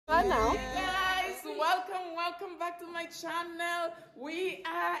that now. Guys, welcome back to my channel. We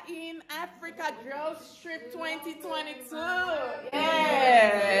are in Africa Girls Trip 2022.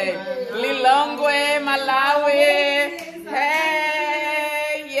 Yay! Lilongwe, Malawi.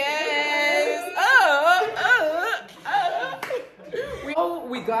 Hey, yes.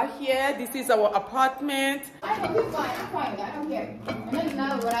 We got here. This is our apartment. I'm fine. I don't care. And then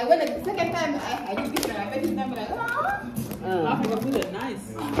now, when I went the second time, I did this, and I bet this time, like, Africa food is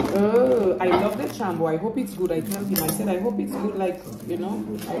nice. Oh, I love the chambo. I hope it's good. I told him. I said, I hope it's good. Like, you know.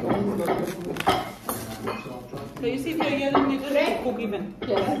 So you see, if you're yelling, you don't need to cook even.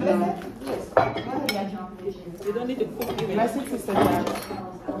 Yes. You don't need to cook even. Bless it, Sister Jack.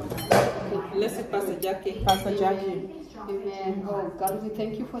 Bless it, Pastor Jackie. Pastor Jackie. Amen. Oh God, we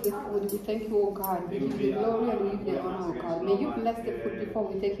thank you for the food. We thank you, oh God. We give you the glory and we give you the honor, oh God. May you bless the food before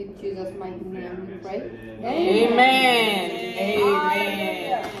we take it in Jesus' mighty name. We pray. Amen.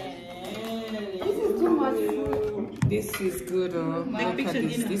 Amen. This is too much food. This is good. Look at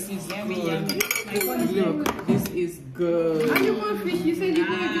this. This is good. Look, this is good. How you want fish? You said you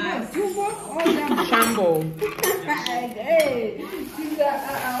want to do that. Jumbo or that? Chambo. Hey, Sister,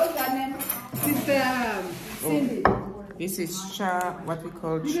 what's that name? Sister Cindy. This is what we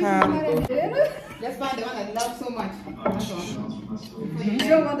call chambo. Let's find the one I love so much. You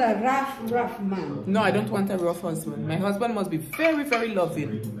don't want a rough man. No, I don't want a rough husband. My husband must be very, very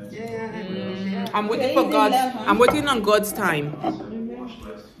loving. Yeah. I'm waiting for God. I'm waiting on God's time.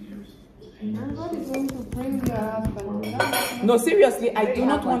 God is going to bring your husband. No, seriously, I do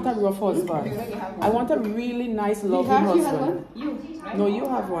not want a rough husband. I want a really nice, loving husband. No, you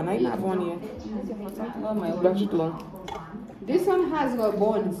have one. I have one here. Oh my God. This one has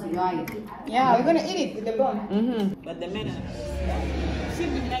bones, right? Yeah, we're gonna eat it with the bone. but the men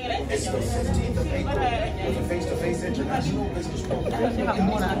It's the 15th of April with a face-to-face international business program.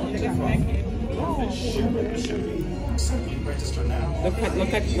 Simply register now. Look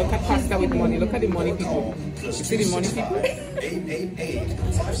at pasta with money. Look at the money people. You see the money people?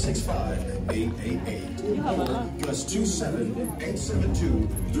 888-565-888 plus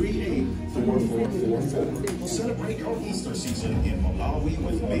 27-872-38444. Celebrate your Easter season in Malawi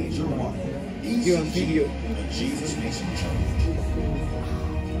with Major One. You're on video. The Jesus Nation Challenge.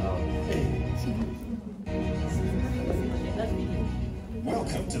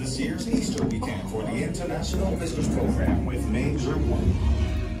 Welcome to the Sears Easter weekend for the International Visitors Program with Major One.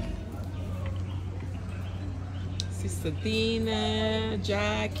 Sister Dina,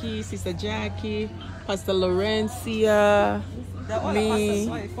 Jackie, Sister Jackie, Pastor Laurencia, me.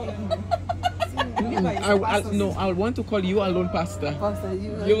 I want to call you alone, Pastor.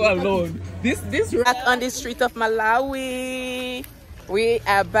 You alone. This rack on the street of Malawi. We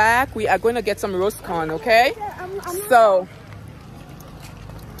are back. We are going to get some roast corn, okay? So,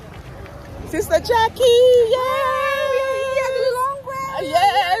 Sister Jackie, yes,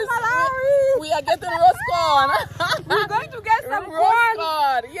 we are getting roast corn. We're going to get some roast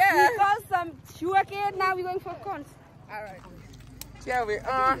corn. Yeah. We got some sugarcane. Now we're going for corn. All right. Here we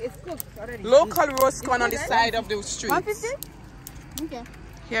are. It's cooked already. Local roast corn on the side of the street. 150? Okay.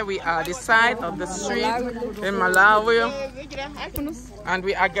 Here we are, the side of the street in Malawi, and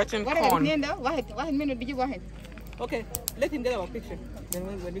we are getting corn. Okay, let him get our picture. Then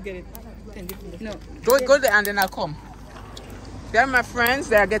when you get it, you can give him the... No. Go there and then I'll come. They're my friends.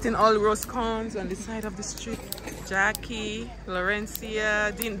 They are getting all roast corns on the side of the street. Jackie,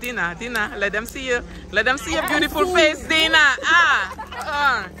 Laurencia, Dina. Let them see you. Let them see your beautiful face, Dina.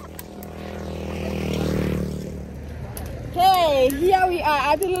 Hey, here we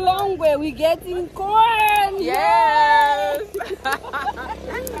are at the long way. We're getting corn. Yes.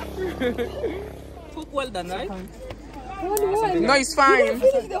 Cook well done, right? No, it's fine.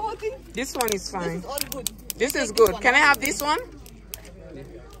 Finish the whole thing. This one is fine. It's all good. This is good. Can I have this one?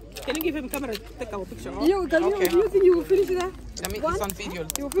 Can you give him camera to take our picture? Huh? You think you will finish that? Let me. It's on video.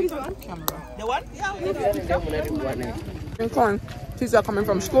 You will finish one? Camera. The one? Yeah. Corn. Kids are coming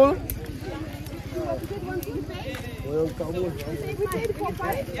from school.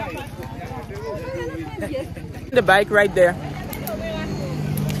 The bike right there.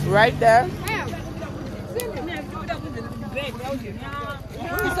 Right there.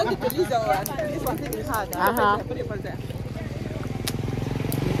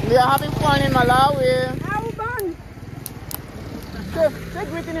 We are having fun in Malawi. Say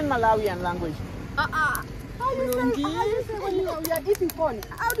greeting in Malawian language. How do you say when you are eating corn?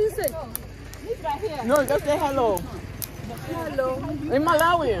 How do you say? This right here. No, just say hello. Hello. In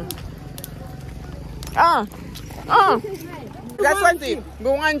Malawi. That's what it is.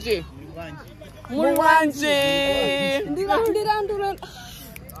 Buwanji.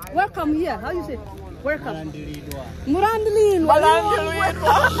 Welcome here. How you say? Welcome. Murandilidwa.